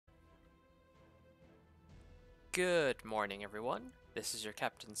Good morning, everyone. This is your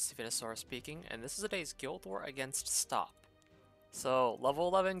Captain Venusaur speaking, and this is today's Guild War against Stop. So, level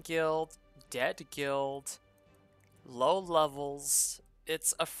 11 guild, dead guild, low levels.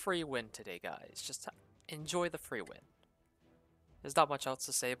 It's a free win today, guys. Just enjoy the free win. There's not much else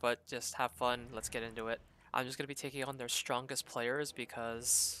to say, but just have fun. Let's get into it. I'm just going to be taking on their strongest players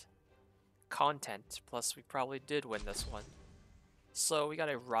because content, plus we probably did win this one. So, we got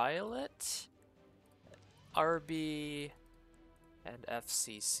a Rylot, RB, and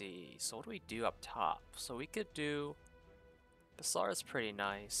FCC. So what do we do up top? So we could do... Bazaar is pretty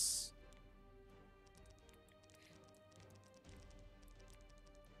nice.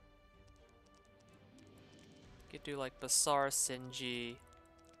 We could do like Bazaar, Sinji,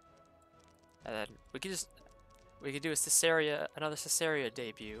 and then we could do a Caesarea, another Caesarea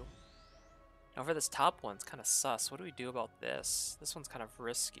debut. Now for this top one, it's kind of sus. What do we do about this? This one's kind of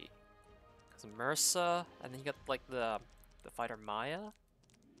risky. Because Mursa, and then you got like the fighter Maya,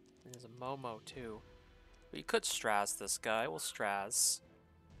 and there's a Momo too. We could Straz this guy. We'll Straz.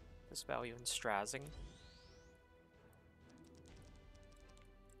 There's value in Strazzing.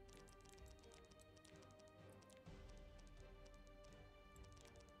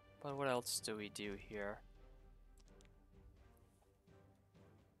 But what else do we do here?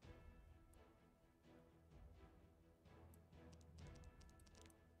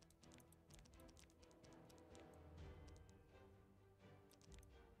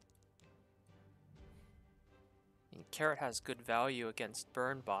 Carrot has good value against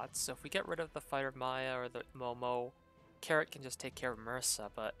burn bots, so if we get rid of the Fighter Maya or the Momo, Carrot can just take care of Mursa,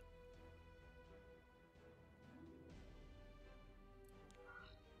 but...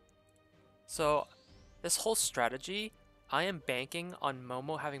 So, this whole strategy, I am banking on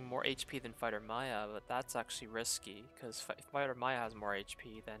Momo having more HP than Fighter Maya, but that's actually risky, because if Fighter Maya has more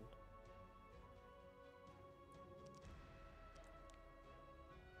HP, then...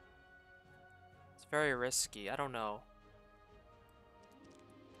 It's very risky, I don't know.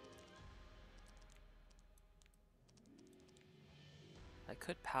 I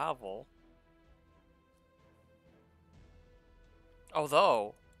could Pavel.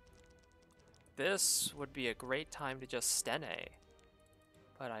 Although, this would be a great time to just Stene.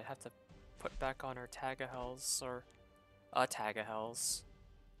 But I have to put back on our Tagahels, or a Tagahels.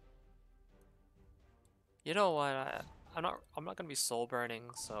 You know what, I'm not gonna be soul burning,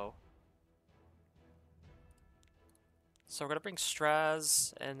 so... So we're gonna bring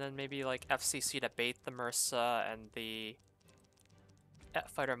Straz, and then maybe like FCC to bait the Mursa and the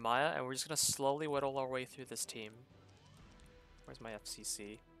Fighter Maya, and we're just gonna slowly whittle our way through this team. Where's my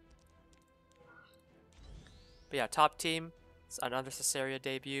FCC? But yeah, top team, it's another Caesarea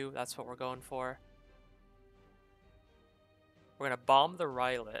debut, that's what we're going for. We're gonna bomb the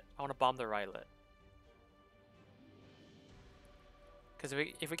Rylot. I wanna bomb the Rylot. Because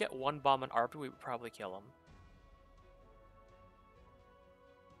if we get one bomb on ARP, we would probably kill him.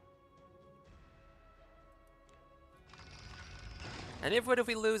 And if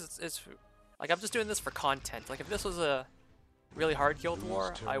we lose, it's like, I'm just doing this for content. Like, if this was a really hard guild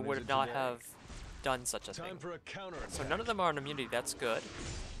war, I would not have done such a thing. So none of them are on immunity, that's good.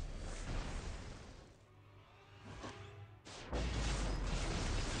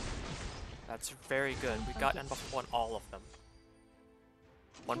 That's very good. We got unbuffed on all of them.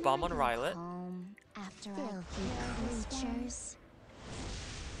 One bomb on Rylot. After creatures.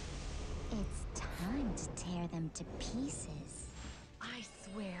 It's time to tear them to pieces. I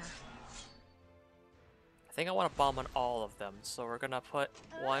swear. I think I want to bomb on all of them, so we're gonna put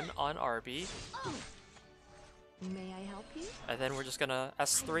one on RB. May I help you? And then we're just gonna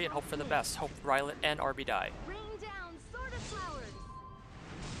S3 and hope for the best. Hope Rylot and RB die. Rain down, sword of flowers.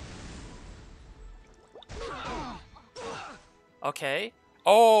 Okay.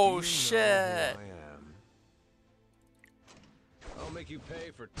 Oh shit! I'll make you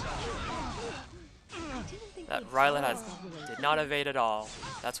pay for touching. That Rylot did not evade at all.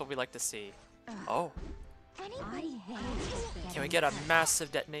 That's what we like to see. Oh. Can we get a massive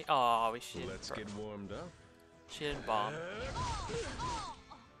detonate? Oh, she didn't. Let's get warmed up. She didn't bomb.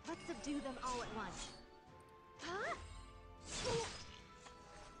 Let's subdue them all at once. Huh?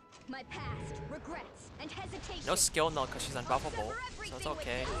 My past, regrets, and hesitation. No skill null because she's unbuffable, so it's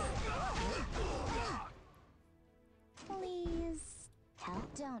okay. Please,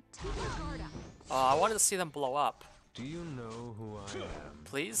 help don't talk. I wanted to see them blow up. Do you know who I am?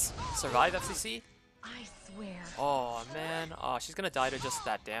 Please survive FCC. I swear. Oh man, oh she's gonna die to just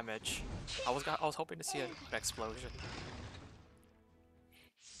that damage. I was hoping to see an explosion.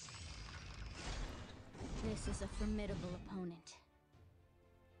 This is a formidable opponent.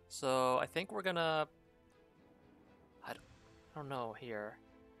 So I think we're gonna I don't know here.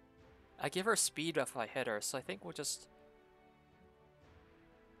 I give her speed if I hit her, so I think we'll just...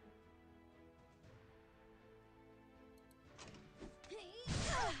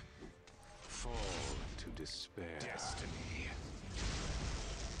 Fall to despair. Destiny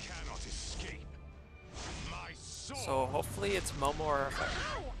cannot escape my sword. So hopefully it's Momo or...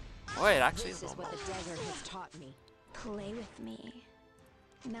 Oh, wait, it actually This is is what Momo. the desert has taught me. Play with me.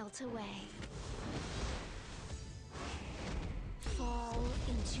 Melt away. Fall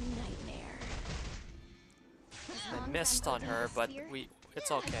into nightmare. I missed on her, but it's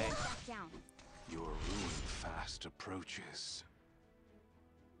okay. Back down. Your ruin fast approaches.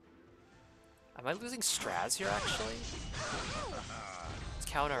 Am I losing Straz here, actually? Let's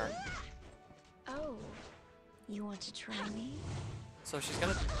counter. Oh, you want to try me? So she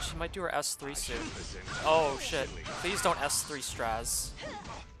might do her S3 soon. Oh shit, please don't S3 Straz.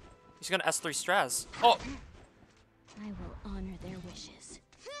 He's gonna S3 Straz. Oh! I will honor their wishes.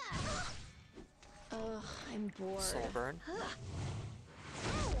 Ugh, I'm bored. Soul burn.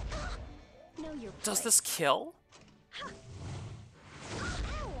 Know your Does this place. kill?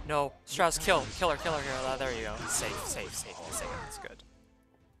 No, Straz, kill her here. There you go. Safe. That's good.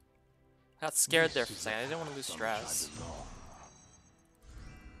 I got scared there for a second. I didn't want to lose Straz.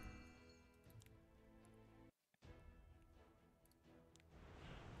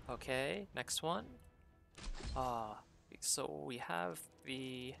 Okay, next one. So we have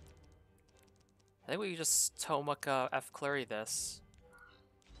the... I think we just Tomaka F Clary this.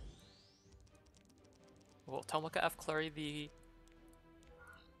 Will Tomaka F Clary the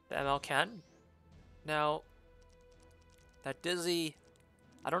ML can? Now, that Dizzy...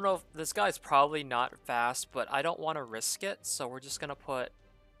 I don't know if this guy's probably not fast, but I don't want to risk it, so we're just gonna put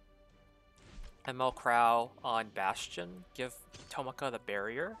ML Crow on Bastion, give Tomaka the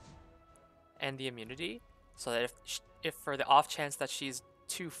barrier and the immunity, so that if for the off chance that she's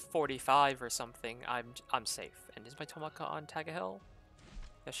 245 or something, I'm safe. And is my Tomaka on Tagahill?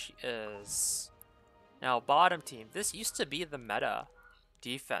 Yes, she is. Now, bottom team. This used to be the meta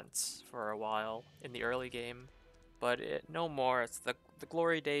defense for a while in the early game, but no more. It's the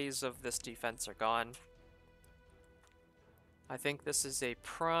glory days of this defense are gone. I think this is a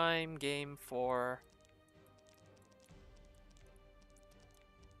prime game for...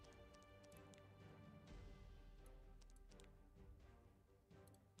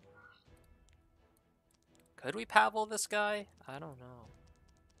 Could we Pavel this guy? I don't know.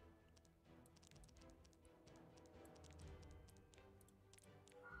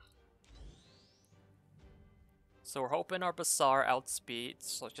 So we're hoping our Bazaar outspeeds,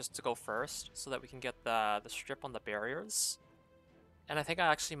 so just to go first, so that we can get the strip on the barriers. And I think I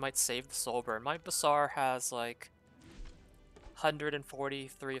actually might save the Soul Burn. My Bazaar has like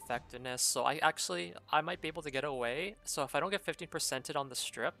 143 effectiveness, so I might be able to get away. So if I don't get 15%ed on the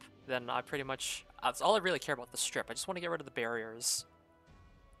strip, then I pretty much... That's all I really care about, the strip. I just want to get rid of the barriers.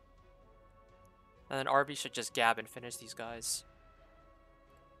 And then RB should just gab and finish these guys.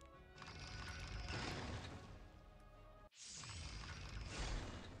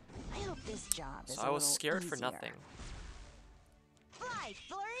 I hope this job is So a I was little scared for easier. nothing. Fly,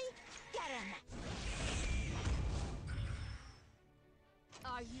 Flurry! Get him!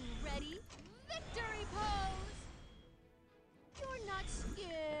 Are you ready? Victory pose! You're not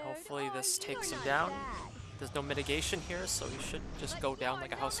scared. Hopefully are this you? takes You're him not down. bad. There's no mitigation here, so he should just But go down you're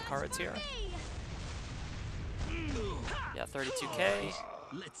like a no house of match cards for here. me. Yeah, 32k.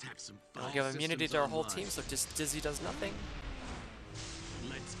 Let's have some And fun. we'll give immunity to our whole Systems team, so just Dizzy does nothing. online.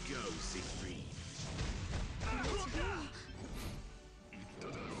 Let's go, Siegfried.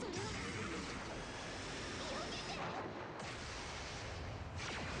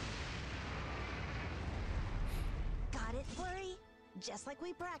 Got it, Flurry? Just like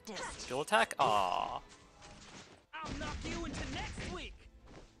we practiced. Dual attack? Aww. I'll knock you into next week.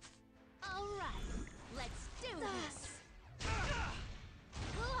 All right, let's do this.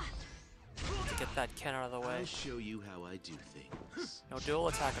 To get that Ken out of the way. I'll show you how I do things. No dual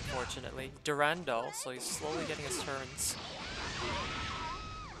attack, unfortunately. Durando, so he's slowly getting his turns.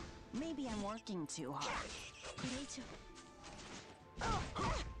 Maybe I'm working too hard.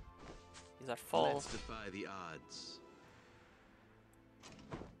 He's at full. Let's defy the odds.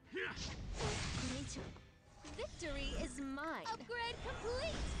 Victory is mine. Upgrade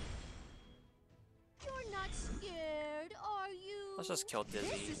complete. You're not scared, are you? Let's just kill Dizzy.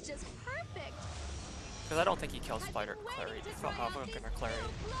 This is just perfect. Because I don't think he kills I've Spider been Clary. waiting to try out Falcon these or Clary. new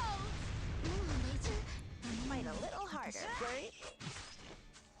blows. Fight a little harder, Flurry.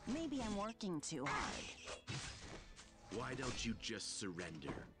 Maybe I'm working too hard. Why don't you just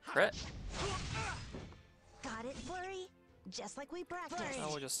surrender? Crit? Got it, Flurry? Just like we practiced. Oh,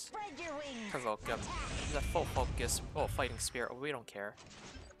 we'll just Spread your wings. provoke him. He's at full focus. Oh, fighting spirit. Oh, we don't care.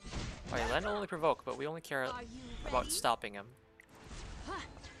 Oh yeah, then only provoke, but we only care Are you about ready? stopping him.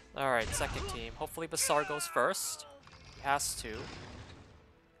 Alright, second team. Hopefully Basar goes first. He has to.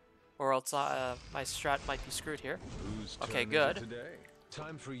 Or else my strat might be screwed here. Whose Okay, turn is it good. today?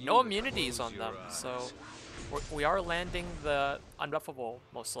 Time for you No to immunities close on your them, eyes. so we are landing the unbuffable,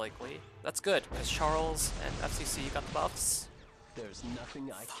 most likely. That's good, because Charles and FCC got the buffs. There's nothing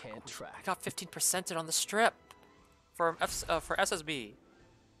I can't I track. got 15% on the strip for for SSB.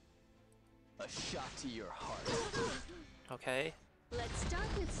 A shot to your heart. Okay, Let's start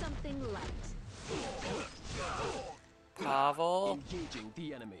with something light. Pavel. Engaging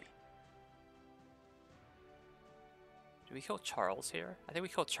the enemy. Do we kill Charles here? I think we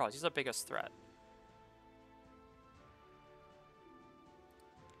kill Charles. He's the biggest threat.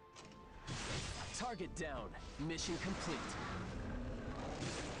 Target down. Mission complete.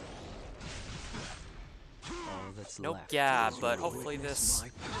 All that's No left gab, is but to hopefully witness this my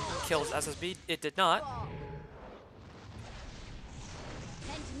power. kills SSB. It did not.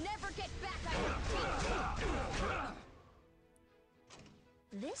 And never get back on your feet.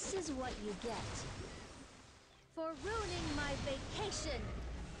 This is what you get for ruining my vacation.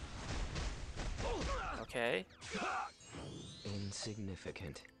 Okay.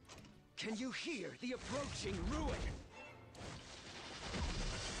 Insignificant. Can you hear the approaching ruin?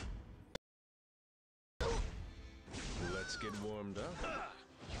 Let's get warmed up.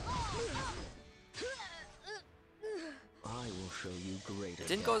 I will show you greater.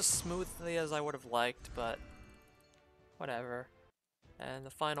 Didn't go as smoothly as I would have liked, but whatever. And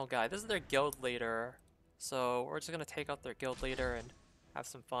the final guy. This is their guild leader. So we're just gonna take out their guild leader and have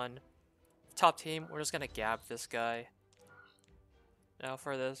some fun. Top team, we're just gonna gab this guy. Now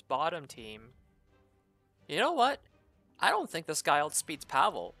for this bottom team. You know what? I don't think this guy outspeeds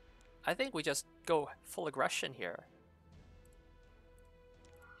Pavel. I think we just go full aggression here.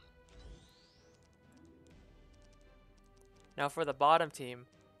 Now for the bottom team.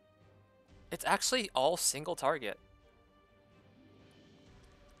 It's actually all single target.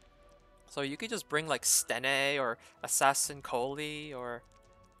 So you could just bring like Stene or Assassin Coley or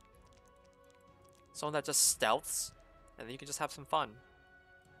someone that just stealths, and then you can just have some fun.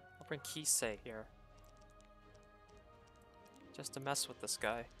 I'll bring Kisei here. Just to mess with this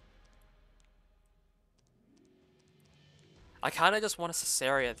guy. I kind of just want to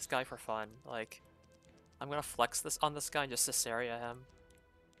Caesarea this guy for fun. Like, I'm gonna flex this on this guy and just Caesarea him.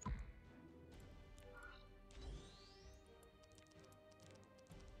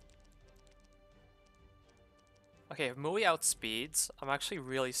 Okay, if Mui outspeeds, I'm actually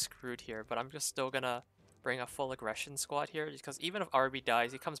really screwed here, but I'm just still gonna bring a full aggression squad here, because even if RB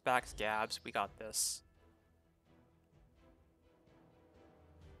dies, he comes back as Gabs, we got this.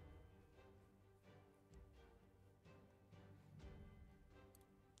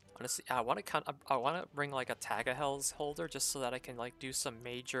 Honestly, I want to bring like a Tagahel's holder just so that I can like do some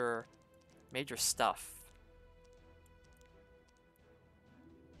major stuff.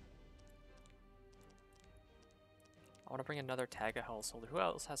 I want to bring another Tagahel's holder. Who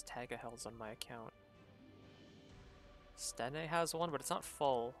else has Tagahel's on my account? Stene has one, but it's not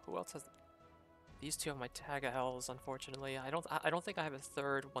full. Who else has? These two have my Tagahel's, unfortunately. I don't think I have a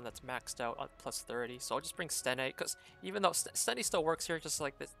third one that's maxed out at plus 30, so I'll just bring Stene, because even though Stene still works here, just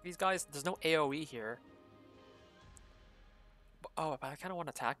like this, these guys, there's no AoE here. Oh, but I kind of want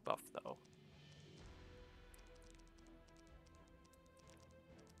attack buff, though.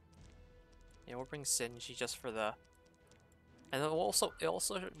 Yeah, we'll bring Sinji just for the... And then we'll also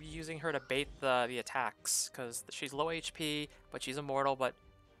be using her to bait the attacks, because she's low HP, but she's immortal, but...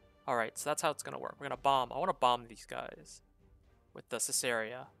 Alright, so that's how it's gonna work. We're gonna bomb. I want to bomb these guys with the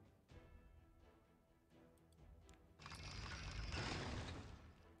Caesarea.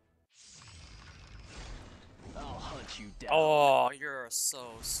 I'll hunt you down. Oh, you're so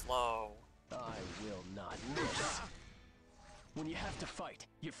slow. I will not miss. When you have to fight,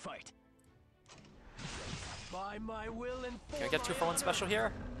 you fight. By my will and Can we get 2-for-1 special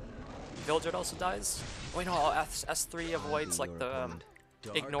here? Villager also dies. Wait, no, S3 avoids like the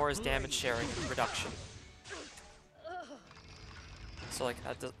ignores damage sharing reduction. So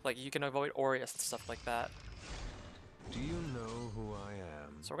like you can avoid Aureus and stuff like that. Do you know who I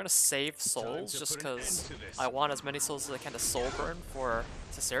am? So we're gonna save souls to just put an because end to this. I want as many souls as I can to soul burn for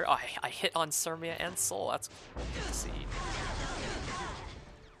Caesarea. Oh, I hit on Sirmia and Soul. That's good to see.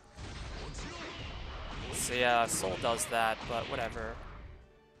 So yeah, Soul does that, but whatever.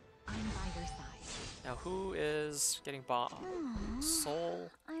 I'm by your side. Now who is getting bombed? Soul.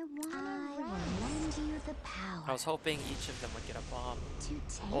 I will lend you the power. I was hoping each of them would get a bomb. To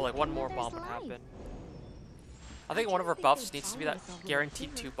take Oh, like one more another's bomb would life. happen. I think one of our don't think buffs they'd needs to be follow that us over guaranteed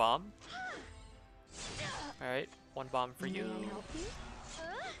here. 2 bomb. Alright, 1 bomb for May you, I help you?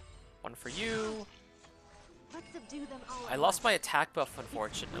 1 for you. Let's subdue them all I at lost once. my attack buff,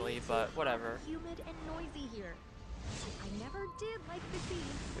 unfortunately, Way too but hot, whatever. Humid and noisy here. I never did like the sea.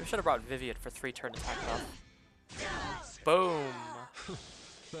 We should have brought Vivian for 3-turn attack buff. Boom!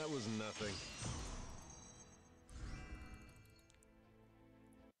 That was nothing.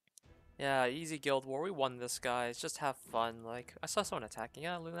 Yeah, easy guild war. We won this, guys. Just have fun. Like, I saw someone attacking.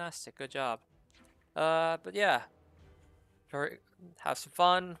 Yeah, Lunastic. Good job. But yeah. Have some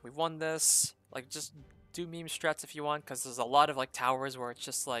fun. We won this. Like, just do meme strats if you want, because there's a lot of, like, towers where it's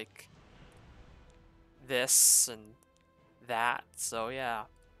just, like, this and that. So, yeah.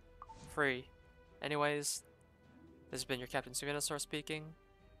 Free. Anyways, this has been your Captain Suvinosaur speaking.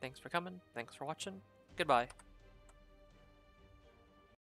 Thanks for coming. Thanks for watching. Goodbye.